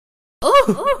Young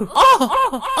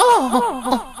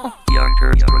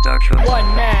Kurt's production. One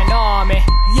man army.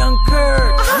 Young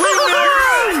Kurt. I'm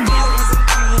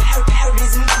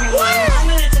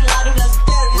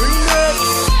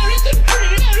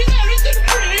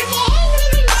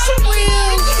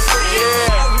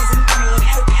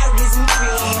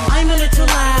a little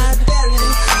lad.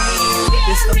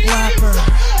 It's the blapper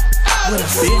with a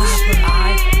bitch.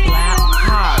 I blap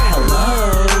hard. Hello,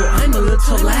 I'm a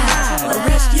little lad.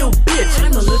 Arrest your bitch.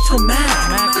 I'm a little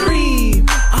mad. Cream.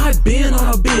 I've been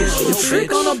on a bitch. You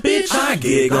trick on a bitch. I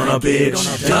gig on a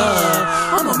bitch.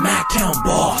 Duh. I'm a Mactown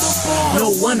boss. No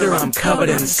wonder I'm covered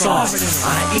in sauce.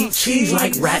 I eat cheese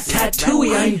like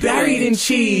Rat-Tatooey. I'm buried in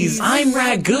cheese. I'm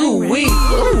ragu. Ooh-wee.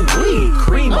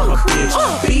 Cream on a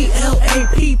bitch.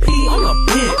 B-L-A-P-P on a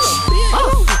bitch.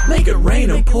 Make it rain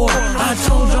and pour. I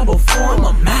told y'all before I'm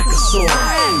a Macasaur.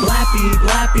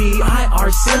 Blappy, I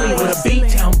are silly with a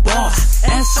beat-town boss.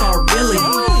 S.R. really,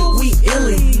 we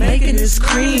illy, making this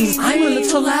cream. I'm a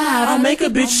little lad, I'll make a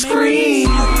bitch scream.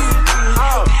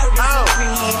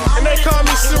 And they call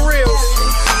me Sirealz.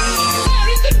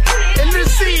 And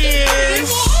this is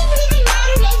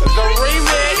the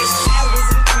remix.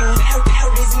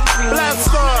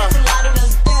 Blapstar.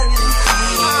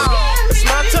 It's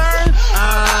my turn?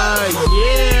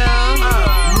 Yeah.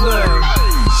 Look,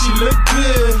 she look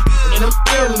good, and I'm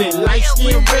illin'. Light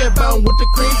skin, red bone with the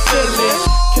cream filling.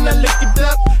 Can I lick it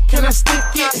up? Can I stick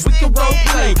it? We can role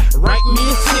play. Write me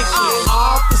a ticket.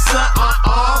 Officer.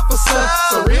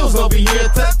 Sirealz over here,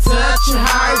 touch your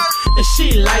heart. And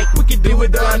she like, we can do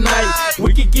it all night.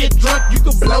 We can get drunk, you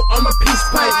can blow on my peace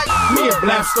pipe. Me and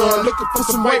Blapstar looking for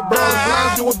some white bras.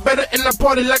 Blind do it better and I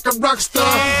party like a rock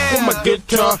star. With my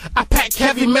guitar, I pack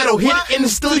heavy metal, hit it in the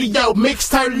studio, mix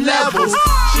tight levels.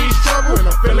 She's trouble and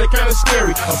I'm feeling kinda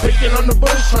scary. I'm picking on the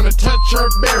bush, trying to touch her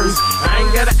berries. I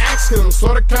ain't gotta ask cause I'm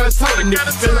sorta kinda tight. And if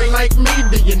you feeling like me,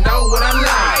 do you know what I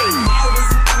like?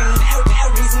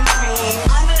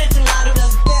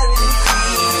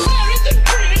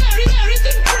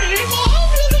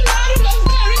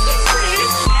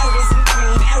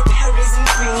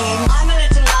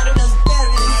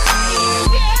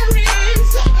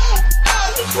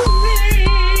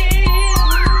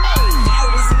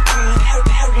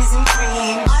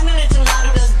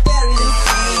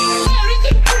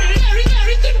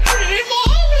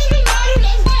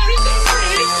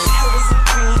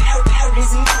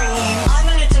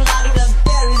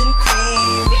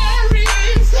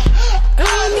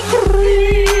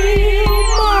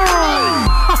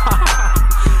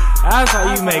 That's how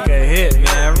you make a hit,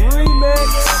 man. Remix.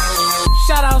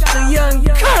 Shout outs to Young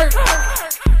Kurt.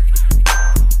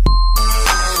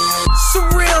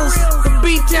 Sirealz, the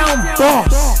beatdown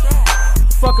boss.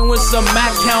 Fucking with some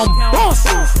Mactown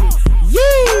bosses.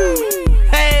 Yee!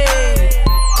 Hey!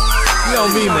 You know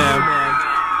me, man.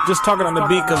 Just talking on the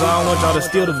beat because I don't want y'all to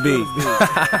steal the beat.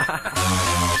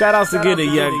 Shout outs again to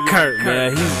Young Kurt,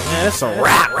 man. Man, it's a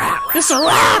rap. It's a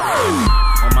rap.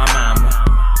 On my mama.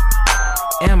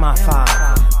 And my father.